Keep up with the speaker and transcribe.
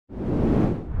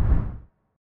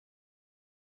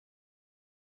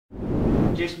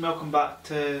Jason, welcome back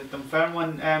to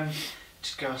Dunfermline.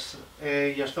 Just give us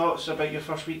your thoughts about your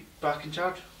first week back in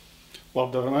charge.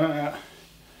 Loved every minute,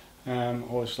 yeah.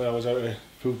 Obviously I was out of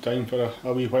full time for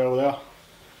a wee while there.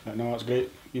 But no, it's great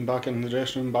being back in the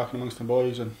dressing room, back amongst the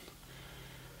boys, and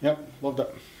yep, loved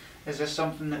it. Is this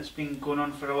something that's been going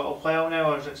on for a little while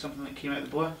now, or is it something that came out of the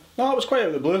blue? No, it was quite out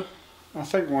of the blue. I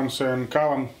think once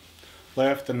Callum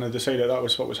left and they decided that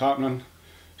was what was happening,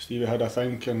 Stevie had a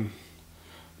think and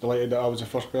delighted that I was the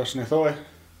first person he thought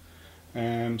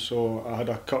of. So I had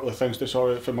a couple of things to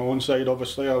sort out from my own side.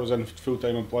 Obviously I was in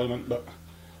full-time employment, but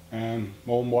my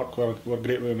own work were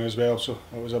great with me as well, so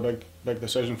it was a big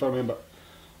decision for me, but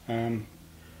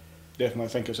definitely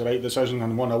think it's the right decision,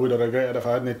 and one I would have regretted if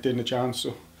I hadn't taken the chance,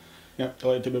 so yeah,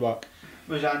 delighted to be back.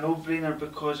 Was it a no-brainer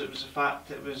because it was the fact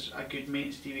that it was a good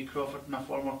mate, Stevie Crawford, and a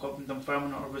former club in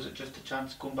Dunfermline, or was it just a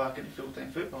chance going back into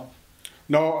full-time football?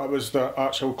 No, it was the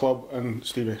actual club and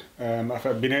Stevie. If it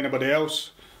had been anybody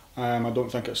else, I don't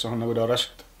think it's something I would have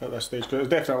risked at this stage, because it's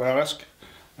definitely a risk.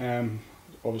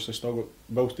 Obviously still got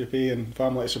bills to pay and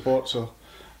family to support, so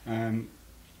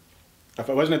if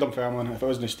it wasn't Dunfermline, if it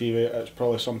wasn't Stevie, it's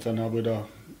probably something I would have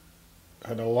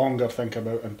had a longer think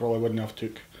about and probably wouldn't have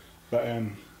took. But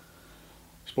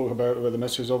spoke about it with the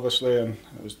missus obviously, and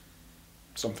it was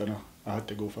something I had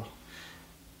to go for.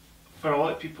 For a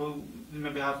lot of people who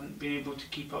maybe haven't been able to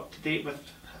keep up to date with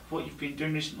what you've been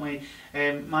doing recently,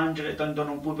 manager at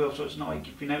Dundonald Bluebell, so it's not like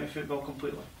you've been out of football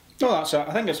completely. No, that's it.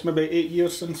 I think it's maybe 8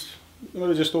 years since,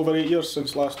 maybe just over 8 years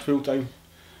since last full-time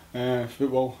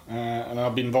football, and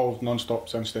I've been involved non-stop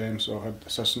since then, so I've had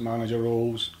assistant manager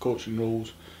roles, coaching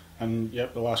roles, and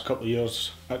yep, the last couple of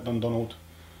years at Dundonald,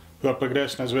 who are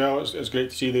progressing as well. It's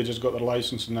great to see they just got their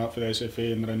licence and that for the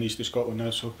SFA, and they're in East of Scotland now,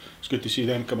 so it's good to see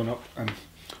them coming up,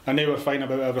 and they were fine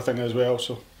about everything as well,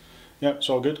 so yeah, it's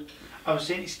all good. I was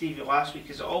saying to Stevie last week,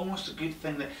 is it almost a good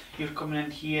thing that you're coming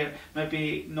in here,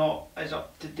 maybe not as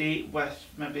up to date with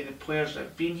maybe the players that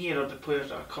have been here or the players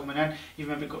that are coming in, you've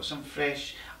maybe got some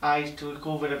fresh eyes to look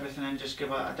over everything and just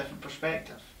give a different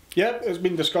perspective? Yeah, it's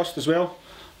been discussed as well.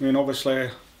 I mean, obviously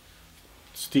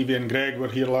Stevie and Greg were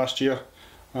here last year,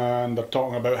 and they're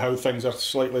talking about how things are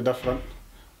slightly different,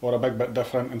 or a big bit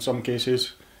different in some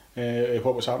cases,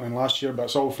 what was happening last year, but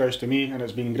it's all fresh to me, and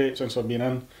it's been great since I've been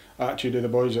in. Attitude of the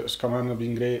boys that's come in have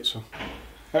been great, so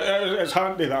it's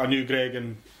handy that I knew Greg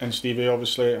and Stevie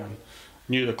obviously, and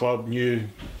knew the club, knew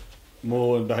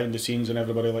Mo and behind the scenes and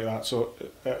everybody like that, so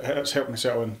it's helped me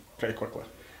settle in pretty quickly.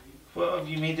 What have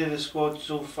you made of the squad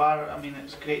so far? I mean,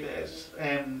 it's great that it's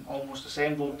almost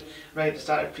assembled right at the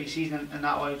start of pre-season, and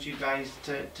that allows you guys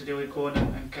to really go on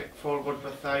and kick forward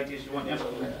with the ideas you want to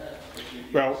implement.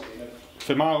 Well,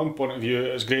 from my own point of view,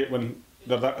 it's great when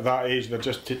they're that age, they're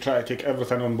just try to take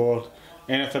everything on board.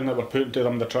 Anything that we're putting to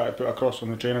them, they try to put across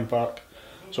on the training park.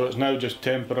 So it's now just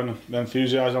tempering the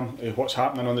enthusiasm of what's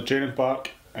happening on the training park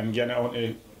and getting it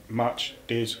onto match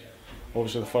days.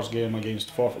 Obviously the first game against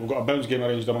Forfar, we've got a bounce game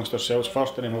arranged amongst ourselves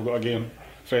first, and then we've got a game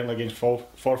friendly against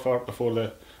Forfar before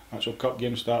the actual cup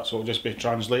game starts, so it'll just be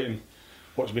translating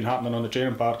what's been happening on the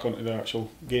training park onto the actual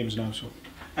games now. So.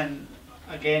 And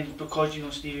again, because you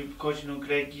know Stevie, because you know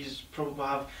Greg, you probably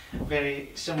have very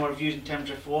similar views in terms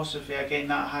of philosophy. Again,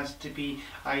 that has to be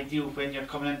ideal when you're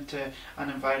coming into an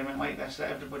environment like this,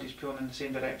 that everybody's pulling in the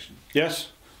same direction.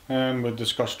 Yes, we've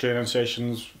discussed training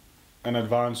sessions in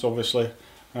advance obviously.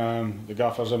 The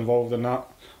gaffer's involved in that,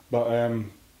 but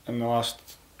in the last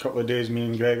couple of days me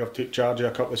and Greg have taken charge of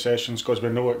a couple of sessions because we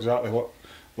know exactly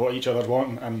what each other's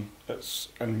wanting,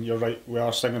 and you're right, we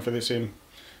are singing for the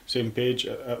same page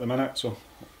at the minute, so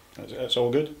it's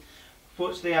all good.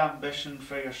 What's the ambition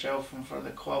for yourself and for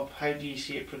the club? How do you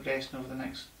see it progressing over the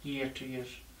next year, 2 years?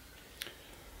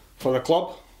 For the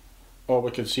club, all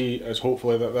we can see is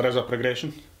hopefully that there is a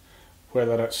progression,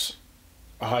 whether it's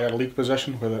a higher league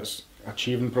position, whether it's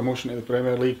achieving promotion to the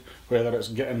Premier League, whether it's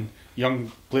getting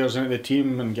young players into the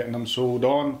team and getting them sold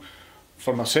on.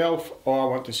 For myself, all I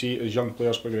want to see is young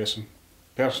players progressing.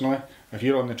 Personally, if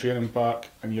you're on the training park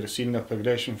and you're seeing the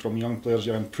progression from young players,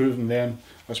 you're improving them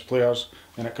as players,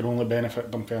 then it can only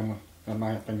benefit Dunfermline, in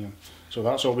my opinion. So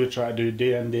that's all we try to do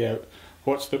day in, day out.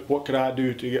 What can I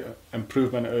do to get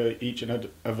improvement out of each and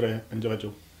every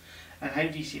individual? And how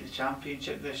do you see the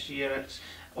Championship this year? It's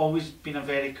always been a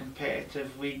very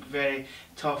competitive league, very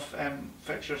tough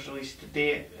fixtures released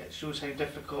today. It shows how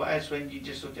difficult it is when you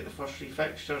just look at the first 3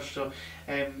 fixtures, so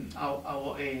a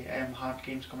lot of hard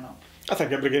games coming up. I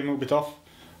think every game will be tough.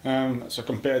 It's a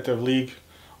competitive league.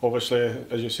 Obviously,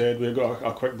 as you said, we got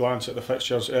a quick glance at the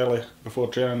fixtures early before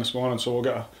training this morning, so we'll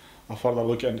get a further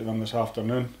look into them this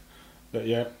afternoon. But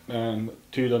yeah,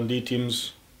 2 Dundee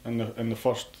teams in the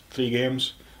first 3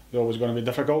 games. They're always going to be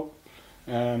difficult,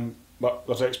 but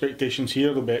there's expectations here.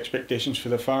 There'll be expectations for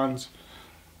the fans,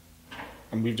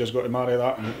 and we've just got to marry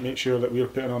that and make sure that we're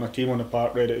putting on a team on the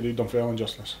park ready to do Dunfermline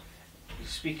justice.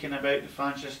 Speaking about the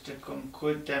fans, just to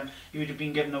conclude, you would have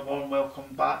been given a warm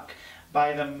welcome back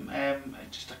by them.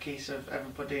 Just a case of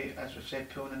everybody, as we've said,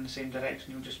 pulling in the same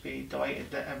direction. You'll just be delighted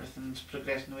that everything's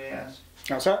progressing the way it is.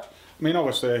 That's it. I mean,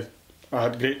 obviously, I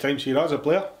had great times here as a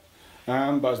player,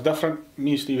 but it's different.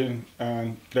 Me, Stephen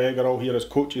and Greg are all here as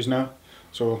coaches now,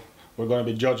 so we're going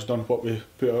to be judged on what we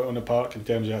put out on the park in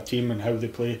terms of a team and how they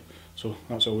play. So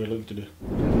that's all we're looking to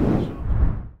do.